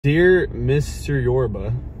Dear Mr.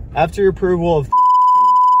 Yorba, after approval of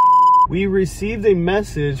we received a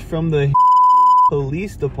message from the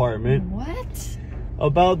police department. What?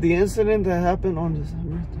 About the incident that happened on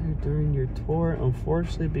December 3rd during your tour.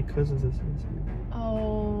 Unfortunately, because of this incident.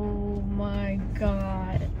 Oh my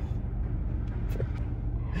god.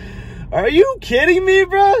 Are you kidding me,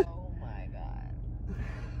 bro? Oh my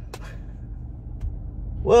god.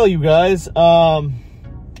 Well, you guys,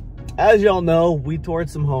 as y'all know, we toured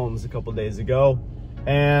some homes a couple days ago,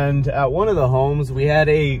 and at one of the homes we had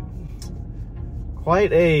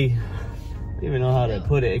quite a, I don't even know how to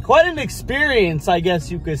put it, quite an experience, I guess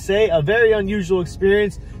you could say. A very unusual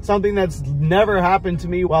experience, something that's never happened to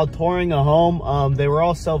me while touring a home. They were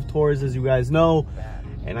all self-tours, as you guys know,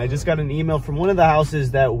 and I just got an email from one of the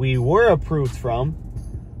houses that we were approved from.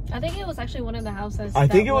 I think it was actually one of the houses. I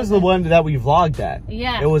think it was the one that we vlogged at.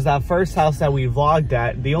 Yeah. It was that first house that we vlogged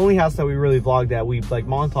at. The only house that we really vlogged at. We like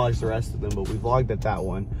montaged the rest of them, but we vlogged at that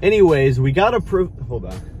one. Anyways, we got approved. Hold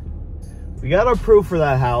on. We got approved for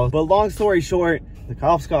that house. But long story short, the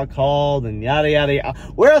cops got called and yada, yada,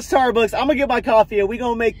 yada. We're at Starbucks. I'm going to get my coffee and we're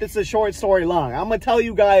going to make this a short story long. I'm going to tell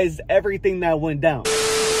you guys everything that went down.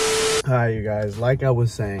 All right, you guys, like I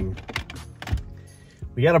was saying,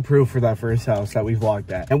 we got approved for that first house that we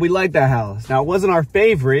vlogged at. And we liked that house. Now, it wasn't our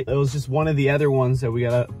favorite. It was just one of the other ones that we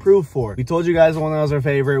got approved for. We told you guys the one that was our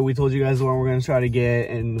favorite. We told you guys the one we're going to try to get.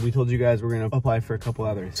 And we told you guys we're going to apply for a couple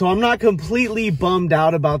others. So I'm not completely bummed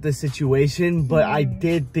out about this situation. But I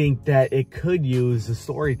did think that it could use a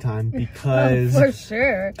story time because... For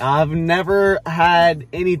sure. I've never had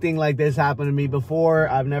anything like this happen to me before.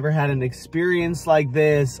 I've never had an experience like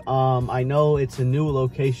this. I know it's a new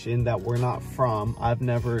location that we're not from. I've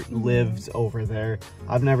never lived over there.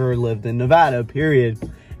 I've never lived in Nevada, period.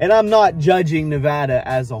 And I'm not judging Nevada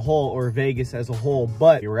as a whole or Vegas as a whole,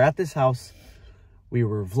 but we were at this house, we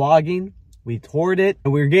were vlogging, we toured it,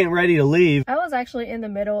 and we were getting ready to leave. I was actually in the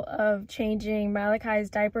middle of changing Malachi's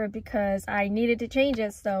diaper because I needed to change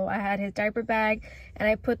it. So I had his diaper bag and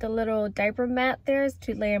I put the little diaper mat there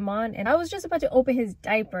to lay him on. And I was just about to open his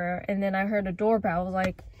diaper and then I heard a doorbell. I was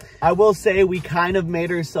like... I will say we kind of made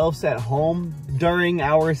ourselves at home during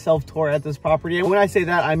our self-tour at this property. And when I say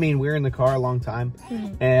that, I mean we were in the car a long time.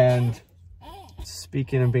 And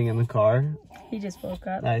speaking of being in the car... He just woke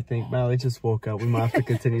up. I think Mally just woke up. We might have to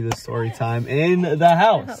continue this story time in the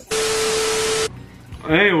house.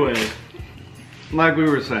 Anyway, like we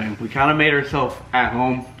were saying, we kind of made ourselves at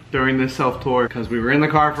home during this self-tour because we were in the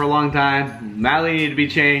car for a long time. Mally needed to be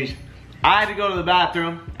changed. I had to go to the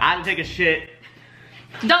bathroom. I had to take a shit.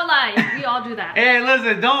 Don't lie, we all do that. Hey,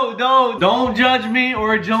 listen, don't judge me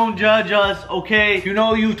or don't judge us, okay? You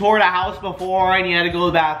know you toured a house before and you had to go to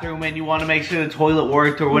the bathroom and you want to make sure the toilet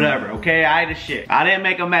worked or whatever, okay? I had to shit. I didn't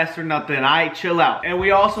make a mess or nothing. I chill out. And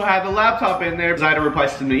we also had the laptop in there because I had to reply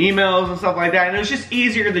to some emails and stuff like that. And it was just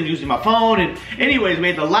easier than using my phone. And anyways, we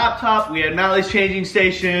had the laptop. We had Mally's changing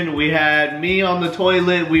station. We had me on the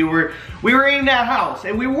toilet. We were in that house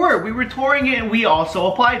and we were touring it and we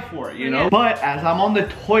also applied for it, you know? But as I'm on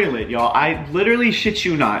the toilet, y'all, I literally shit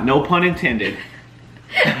you not, no pun intended.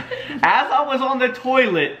 As I was on the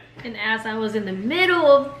toilet. And as I was in the middle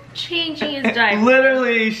of changing his diaper.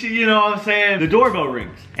 Literally, you know what I'm saying? The doorbell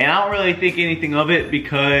rings. And I don't really think anything of it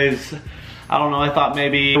because... I don't know, I thought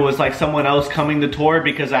maybe it was like someone else coming to tour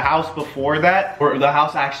because the house before that, or the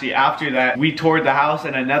house actually after that, we toured the house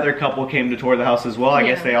and another couple came to tour the house as well. I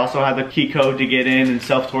guess they also had the key code to get in and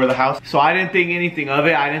self-tour the house. So I didn't think anything of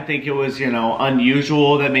it. I didn't think it was, you know,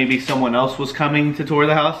 unusual that maybe someone else was coming to tour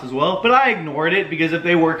the house as well. But I ignored it because if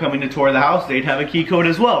they were coming to tour the house, they'd have a key code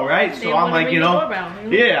as well, right? So I'm like, you know,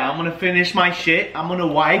 yeah, I'm gonna finish my shit, I'm gonna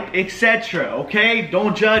wipe, etc. Okay?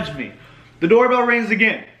 Don't judge me. The doorbell rings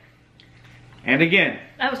again. And again.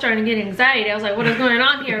 I was starting to get anxiety. I was like, what is going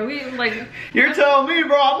on here? You're telling me,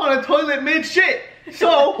 bro, I'm on a toilet mid-shit.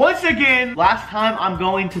 So, once again, last time I'm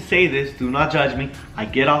going to say this, do not judge me. I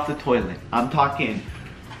get off the toilet. I'm talking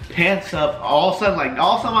pants up. All of a sudden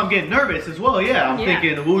I'm getting nervous as well. Yeah, I'm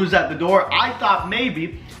thinking, who's at the door? I thought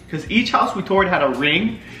maybe, because each house we toured had a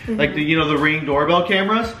Ring, like the, you know, the Ring doorbell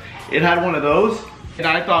cameras. It had one of those. And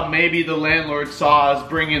I thought maybe the landlord saw us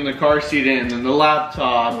bringing the car seat in and the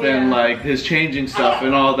laptop and like his changing stuff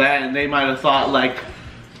and all that, and they might have thought like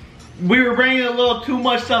we were bringing a little too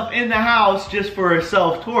much stuff in the house just for a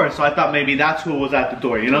self-tour. So I thought maybe that's who was at the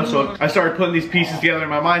door, you know? So I started putting these pieces together in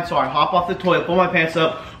my mind. So I hop off the toilet, pull my pants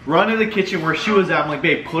up, run to the kitchen where she was at. I'm like,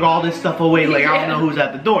 babe, put all this stuff away. Like, I don't know who's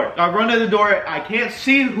at the door. I run to the door. I can't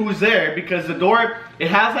see who's there because the door, it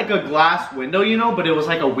has like a glass window, you know, but it was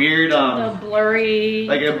like a weird, blurry.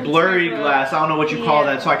 Like a blurry glass. I don't know what you call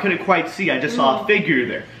that. So I couldn't quite see. I just saw a figure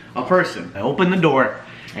there, a person. I opened the door.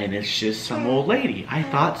 And it's just some old lady. I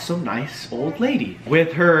thought some nice old lady.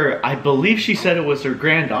 With her, I believe she said it was her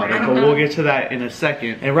granddaughter, but we'll get to that in a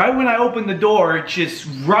second. And right when I opened the door, just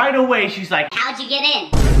right away, she's like, how'd you get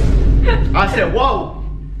in? I said, whoa.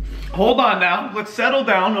 Hold on now, let's settle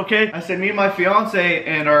down, okay? I said, me and my fiance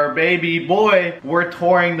and our baby boy, we're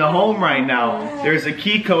touring the home right now. There's a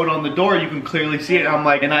key code on the door, you can clearly see it. I'm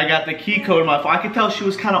like, and I got the key code in my phone. I could tell she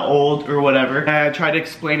was kind of old or whatever. And I tried to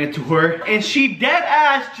explain it to her. And she dead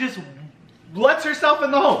ass just lets herself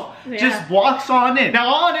in the home. Just walks on in.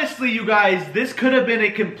 Now honestly, you guys, this could have been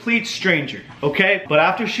a complete stranger, okay? But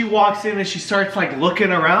after she walks in and she starts like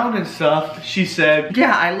looking around and stuff, she said,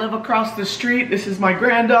 yeah, I live across the street. This is my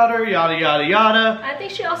granddaughter, yada, yada, yada. I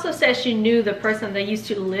think she also said she knew the person that used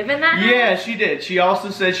to live in that house. Yeah, she did. She also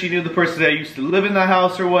said she knew the person that used to live in the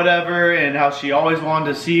house or whatever, and how she always wanted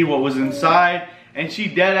to see what was inside. And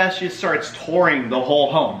she dead ass just starts touring the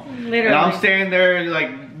whole home. Literally. And I'm standing there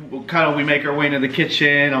like, kind of, we make our way into the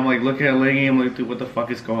kitchen. I'm like looking at Langie. I'm like, dude, what the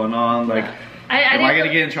fuck is going on? Like, am I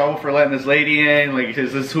gonna get in trouble for letting this lady in? Like,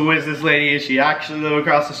 who is this lady? Is she actually live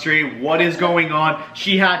across the street? What is going on?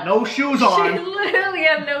 She had no shoes on. She literally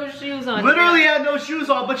had no shoes on. Literally had no shoes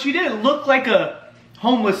on, but she didn't look like a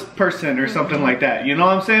homeless person or something like that. You know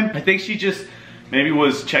what I'm saying? I think she just maybe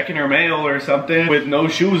was checking her mail or something with no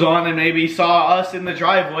shoes on, and maybe saw us in the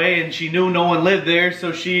driveway and she knew no one lived there,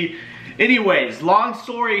 so she... Anyways, long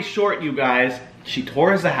story short, you guys, she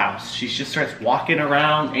tours the house. She just starts walking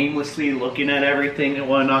around aimlessly, looking at everything and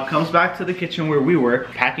whatnot. Comes back to the kitchen where we were,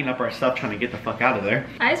 packing up our stuff, trying to get the fuck out of there.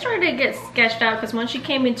 I started to get sketched out because when she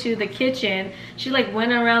came into the kitchen, she like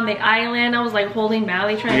went around the island. I was like holding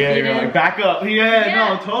Mally, trying to feed him. Like, back up. Yeah,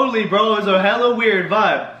 no, totally, bro. It was a hella weird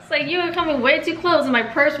vibe. Like, you were coming way too close, and my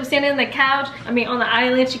purse was sitting on the couch. I mean, on the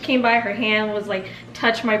island, she came by, her hand was like,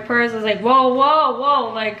 touched my purse. I was like, whoa, whoa,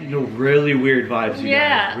 whoa, like. You know, really weird vibes, you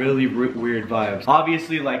guys. Really weird vibes.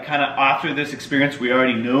 Obviously, like, kind of after this experience, we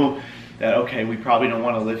already knew that, okay, we probably don't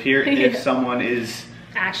want to live here if someone is...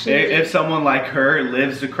 Actually, if someone like her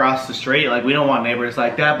lives across the street, like, we don't want neighbors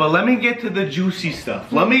like that. But let me get to the juicy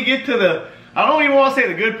stuff. Let me get to the... I don't even want to say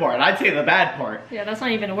the good part. I'd say the bad part. Yeah, that's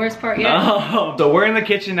not even the worst part yet. No. So we're in the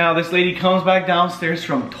kitchen now. This lady comes back downstairs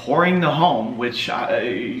from touring the home, which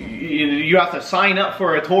you have to sign up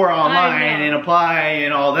for a tour online and apply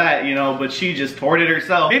and all that, you know, but she just toured it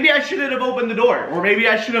herself. Maybe I shouldn't have opened the door, or maybe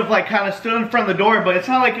I should have like kind of stood in front of the door, but it's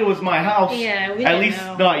not like it was my house. Yeah, we At least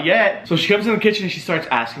not yet. So she comes in the kitchen and she starts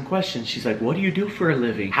asking questions. She's like, what do you do for a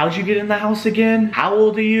living? How'd you get in the house again? How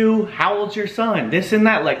old are you? How old's your son? This and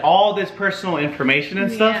that, like all this personal information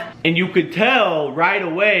and stuff, and you could tell right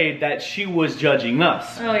away that she was judging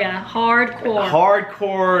us. Oh yeah, hardcore.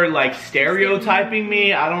 Hardcore, like stereotyping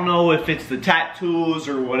me. I don't know if it's the tattoos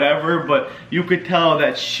or whatever, but you could tell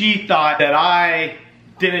that she thought that I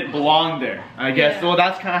didn't belong there. I guess, so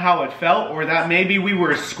that's kind of how it felt, or that maybe we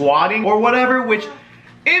were squatting or whatever, which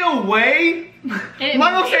in a way, I'm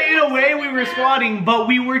not gonna say in a way we were squatting, but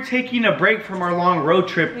we were taking a break from our long road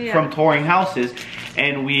trip from touring houses,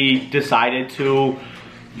 and we decided to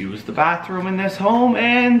use the bathroom in this home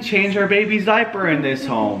and change our baby's diaper in this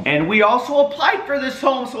home. And we also applied for this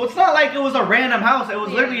home, so it's not like it was a random house. It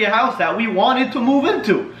was literally a house that we wanted to move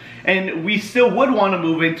into, and we still would want to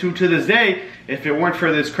move into to this day if it weren't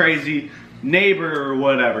for this crazy neighbor or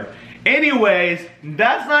whatever. Anyways,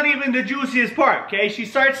 that's not even the juiciest part, okay? She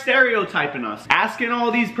starts stereotyping us, asking all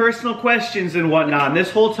these personal questions and whatnot. And this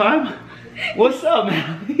whole time, what's up,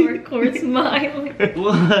 man? Hardcore smiling.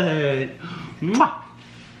 What?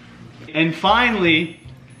 And finally,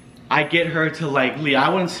 I get her to like leave.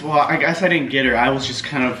 I guess I didn't get her. I was just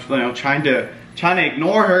kind of, you know, trying to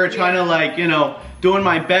ignore her, trying to like, you know, doing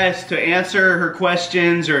my best to answer her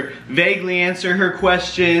questions or vaguely answer her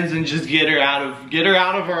questions and just get her out of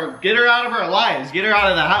our lives, get her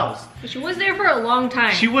out of the house. She was there for a long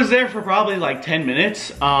time. She was there for probably like 10 minutes,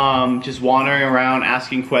 just wandering around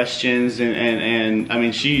asking questions, and I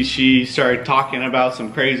mean she started talking about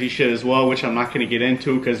some crazy shit as well, which I'm not gonna get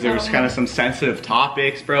into because there was kind of some sensitive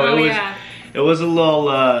topics, bro. It was a little,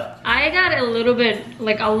 I got a little bit,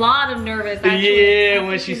 like a lot of nervous actually. Yeah,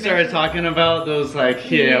 when she started talking about those like,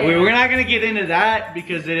 we're not gonna get into that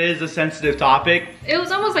because it is a sensitive topic. It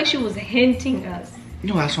was almost like she was hinting us.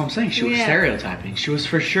 No, that's what I'm saying. She was stereotyping. She was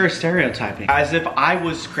for sure stereotyping. As if I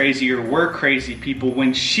was crazy or we're crazy people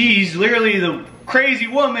when she's literally the crazy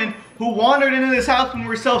woman who wandered into this house when we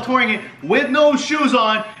were self-touring it with no shoes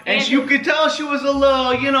on, and you could tell she was a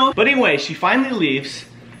little, you know. But anyway, she finally leaves.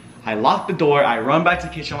 I lock the door, I run back to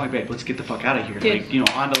the kitchen. I'm like, babe, let's get the fuck out of here. Dude. Like, you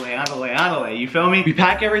know, on the way, you feel me? We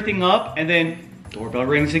pack everything up, and then doorbell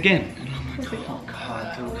rings again. And I'm like, oh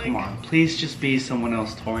God, dude, come on. Please just be someone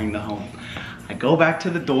else touring the home. I go back to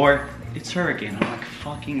the door, it's her again. I'm like,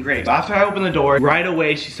 fucking great. So after I open the door, right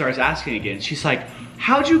away she starts asking again. She's like,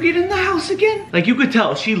 how'd you get in the house again? Like, you could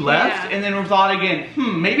tell she left and then thought again,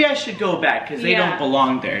 maybe I should go back because they don't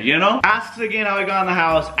belong there, you know? Asks again how I got in the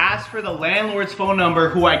house, asks for the landlord's phone number,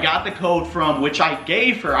 who I got the code from, which I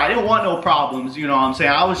gave her. I didn't want no problems, you know what I'm saying?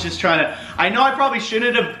 I was just trying to, I know I probably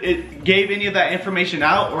shouldn't have gave any of that information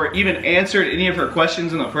out or even answered any of her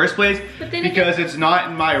questions in the first place, because it's not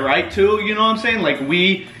in my right to, you know what I'm saying? Like,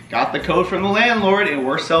 we got the code from the landlord and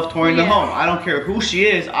we're self-touring the home. I don't care who she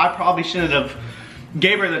is, I probably shouldn't have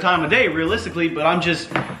gave her the time of day realistically, but I'm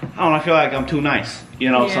just, I don't know, I feel like I'm too nice, you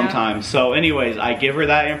know, sometimes. So anyways, I give her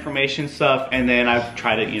that information stuff, and then I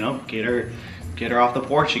try to, you know, get her off the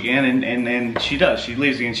porch again, and then she does, she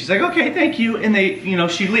leaves again. She's like, okay, thank you, and you know,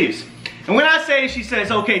 she leaves. And when I say she says,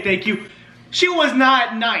 okay, thank you, she was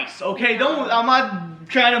not nice, okay? I'm not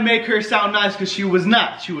trying to make her sound nice, because she was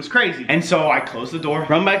not. She was crazy. And so I close the door,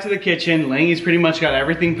 run back to the kitchen. Langie's pretty much got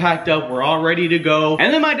everything packed up. We're all ready to go.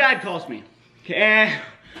 And then my dad calls me. And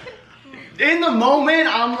in the moment,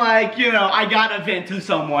 I'm like, you know, I gotta vent to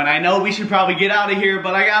someone. I know we should probably get out of here,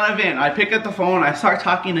 but I gotta vent. I pick up the phone, I start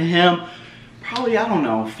talking to him. Probably, I don't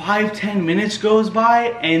know, 5-10 minutes goes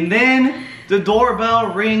by, and then the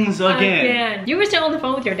doorbell rings again. You were still on the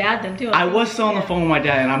phone with your dad then too. I was still on the phone with my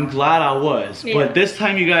dad, and I'm glad I was. But this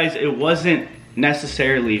time, you guys, it wasn't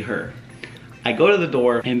necessarily her. I go to the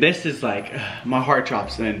door, and this is like, my heart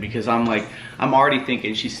drops in, because I'm like, I'm already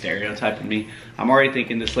thinking she's stereotyping me. I'm already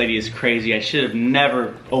thinking this lady is crazy. I should have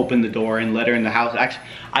never opened the door and let her in the house. Actually,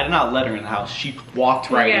 I did not let her in the house. She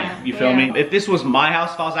walked right in, you feel me? If this was my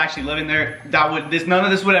house, if I was actually living there, none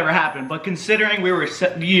of this would ever happen. But considering we were,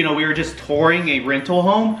 you know, we were just touring a rental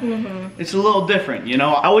home, it's a little different, you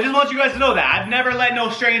know? I would just want you guys to know that. I've never let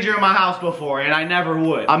no stranger in my house before, and I never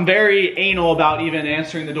would. I'm very anal about even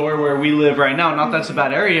answering the door where we live right now. Not that's a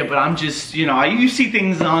bad area, but I'm just, you know, you see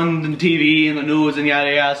things on the TV and the news and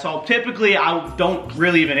yada yada. So typically I don't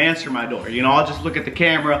really even answer my door. You know, I'll just look at the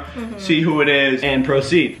camera, see who it is, and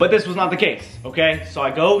proceed. But this was not the case, okay? So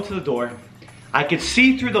I go to the door. I could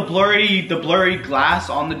see through the blurry glass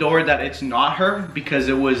on the door that it's not her, because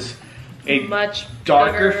it was a much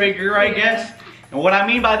darker figure, I guess. And what I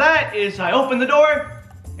mean by that is I open the door,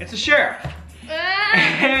 it's a sheriff.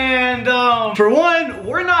 And for one,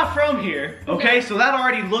 we're not from here, okay? So that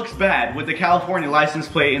already looks bad with the California license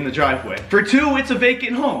plate in the driveway. For two, it's a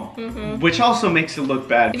vacant home, which also makes it look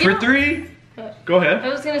bad. For three, go ahead. I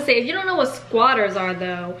was gonna say, if you don't know what squatters are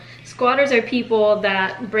though, squatters are people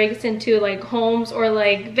that breaks into like homes or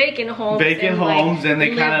like vacant homes. And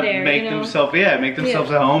they kind of make themselves, make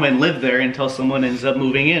themselves at home and live there until someone ends up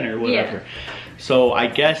moving in or whatever. So I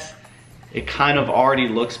guess it kind of already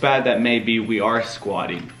looks bad that maybe we are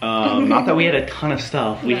squatting. Not that we had a ton of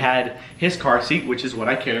stuff. We had his car seat, which is what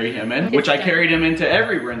I carry him in, which I carried him into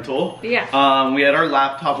every rental. We had our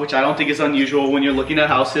laptop, which I don't think is unusual when you're looking at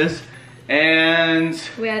houses. And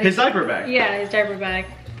his diaper bag. Yeah, his diaper bag.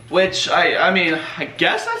 Which, I mean, I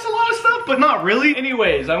guess that's a lot of stuff, but not really.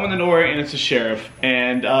 Anyways, I went in the door and it's a sheriff,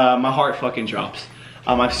 and my heart fucking drops.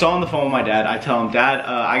 I'm still on the phone with my dad. I tell him, Dad,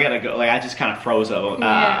 I gotta go. Like, I just kind of froze up.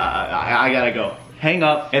 I gotta go. Hang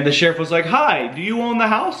up. And the sheriff was like, hi, do you own the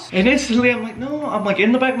house? And instantly I'm like, no. I'm like,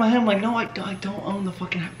 in the back of my head, I'm like, no, I don't own the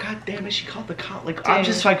fucking house. God damn it, she called the cop. Like, I'm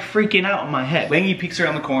just like freaking out in my head. Langie peeks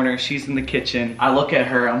around the corner. She's in the kitchen. I look at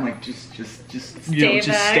her. I'm like, just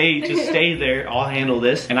stay there. I'll handle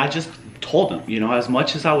this. And I just told him, you know, as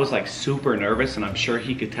much as I was like super nervous, and I'm sure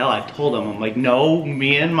he could tell, I told him, I'm like, no,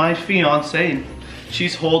 me and my fiance,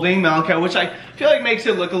 she's holding Malachi, which I feel like makes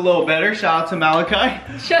it look a little better. Shout out to Malachi.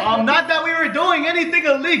 Not that we were doing anything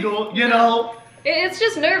illegal, you know. It's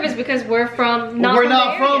just nervous because we're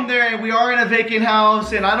not from there, and we are in a vacant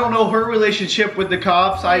house, and I don't know her relationship with the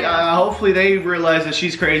cops. Hopefully they realize that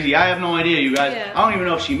she's crazy. I have no idea, you guys. I don't even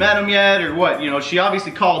know if she met him yet or what. You know, she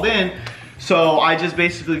obviously called in. So I just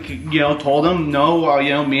basically, you know, told him, no, you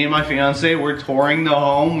know, me and my fiance, we're touring the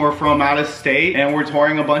home. We're from out of state, and we're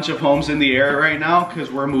touring a bunch of homes in the area right now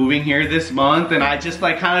because we're moving here this month. And I just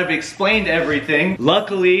like kind of explained everything.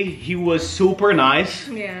 Luckily, he was super nice.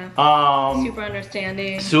 Super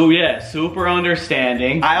understanding. So yeah, super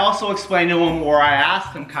understanding. I also explained to him, or I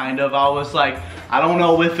asked him kind of, I was like, I don't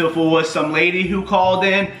know if it was some lady who called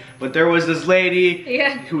in, but there was this lady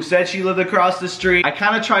Yeah. who said she lived across the street. I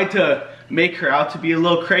kind of tried to make her out to be a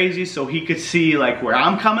little crazy so he could see like where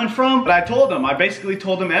I'm coming from. But I basically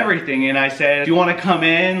told him everything, and I said, do you want to come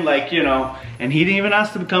in? Like, you know, and he didn't even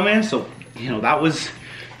ask to come in, so, you know, that was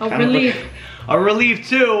a relief. A relief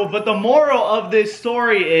too. But the moral of this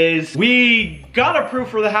story is we got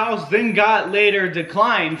approved for the house, then got later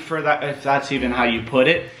declined for that, if that's even how you put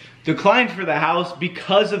it. Declined for the house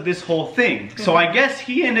because of this whole thing. So I guess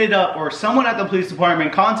he ended up, or someone at the police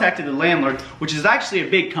department contacted the landlord, which is actually a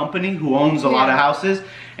big company who owns a lot of houses,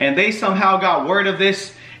 and they somehow got word of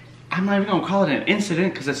this. I'm not even gonna call it an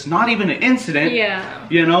incident because it's not even an incident. Yeah.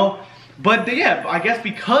 You know? But yeah, I guess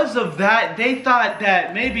because of that, they thought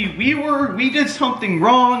that maybe we did something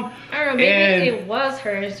wrong. Or maybe it was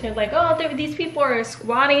her. She was like, oh, these people are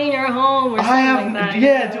squatting in your home or something like that.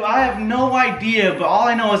 Yeah, dude, I have no idea. But all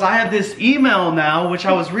I know is I have this email now, which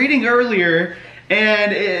I was reading earlier,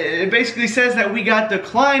 and it basically says that we got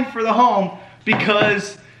declined for the home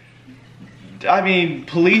because, I mean,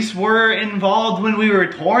 police were involved when we were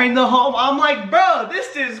touring the home. I'm like, bro,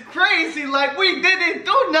 this is crazy. Like, we didn't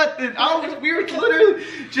do nothing. We were literally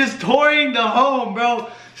just touring the home, bro.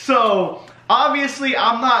 So, obviously,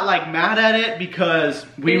 I'm not, like, mad at it because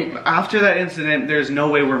after that incident, there's no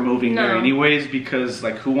way we're moving there anyways because,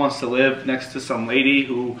 like, who wants to live next to some lady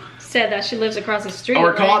who said that she lives across the street.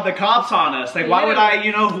 Or called the cops on us. Like, why would I,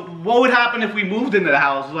 you know, what would happen if we moved into the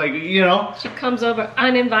house? Like, you know? She comes over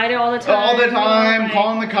uninvited all the time. All the time, like,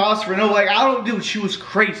 calling the cops for no, like, dude, she was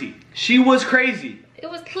crazy. She was crazy. It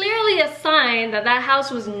was clearly a sign that that house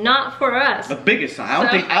was not for us. The biggest sign.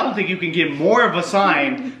 I don't think you can get more of a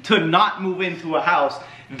sign to not move into a house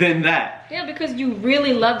than that. Yeah, because you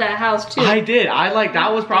really love that house too. I did.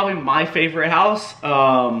 That was probably my favorite house.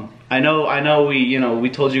 I know we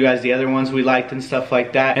told you guys the other ones we liked and stuff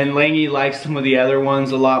like that. And Langie likes some of the other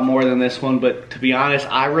ones a lot more than this one, but to be honest,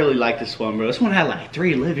 I really like this one, bro. This one had like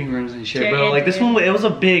 3 living rooms and shit, bro. Like this one, it was a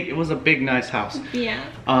big nice house. Yeah.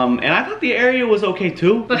 And I thought the area was okay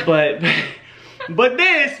too, but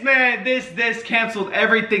this, man, this canceled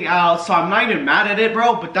everything out. So I'm not even mad at it,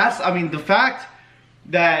 bro. But that's, I mean, the fact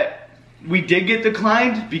that we did get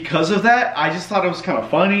declined because of that, I just thought it was kind of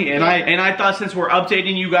funny, and I thought since we're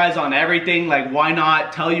updating you guys on everything, like, why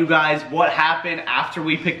not tell you guys what happened after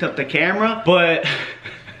we picked up the camera? But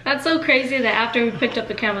that's so crazy that after we picked up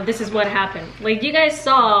the camera, this is what happened. Like, you guys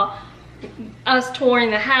saw us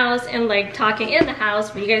touring the house and like talking in the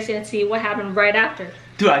house, but you guys didn't see what happened right after.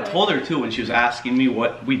 Dude, I told her too when she was asking me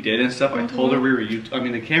what we did and stuff. I told her we were YouTube. I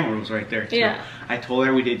mean, the camera was right there too. Yeah. I told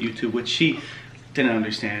her we did YouTube, which she didn't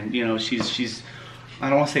understand. You know, she's I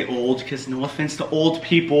don't want to say old because no offense to old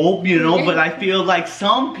people, you know, but I feel like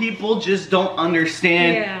some people just don't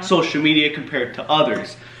understand social media compared to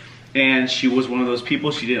others. And she was one of those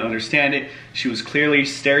people. She didn't understand it. She was clearly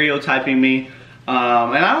stereotyping me.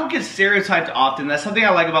 And I don't get stereotyped often. That's something I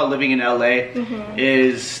like about living in LA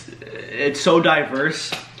is it's so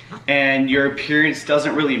diverse. And your appearance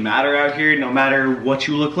doesn't really matter out here, no matter what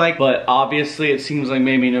you look like. But obviously, it seems like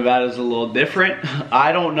maybe Nevada's a little different.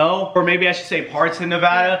 I don't know. Or maybe I should say parts in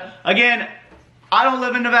Nevada. Again, I don't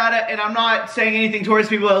live in Nevada, and I'm not saying anything towards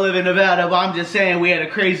people that live in Nevada, but I'm just saying we had a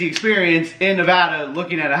crazy experience in Nevada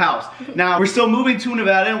looking at a house. Now, we're still moving to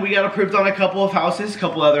Nevada, and we got approved on a couple of houses, a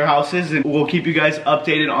couple other houses, and we'll keep you guys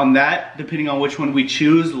updated on that, depending on which one we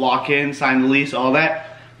choose, lock in, sign the lease, all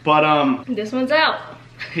that. But, this one's out.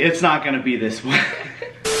 It's not gonna be this one.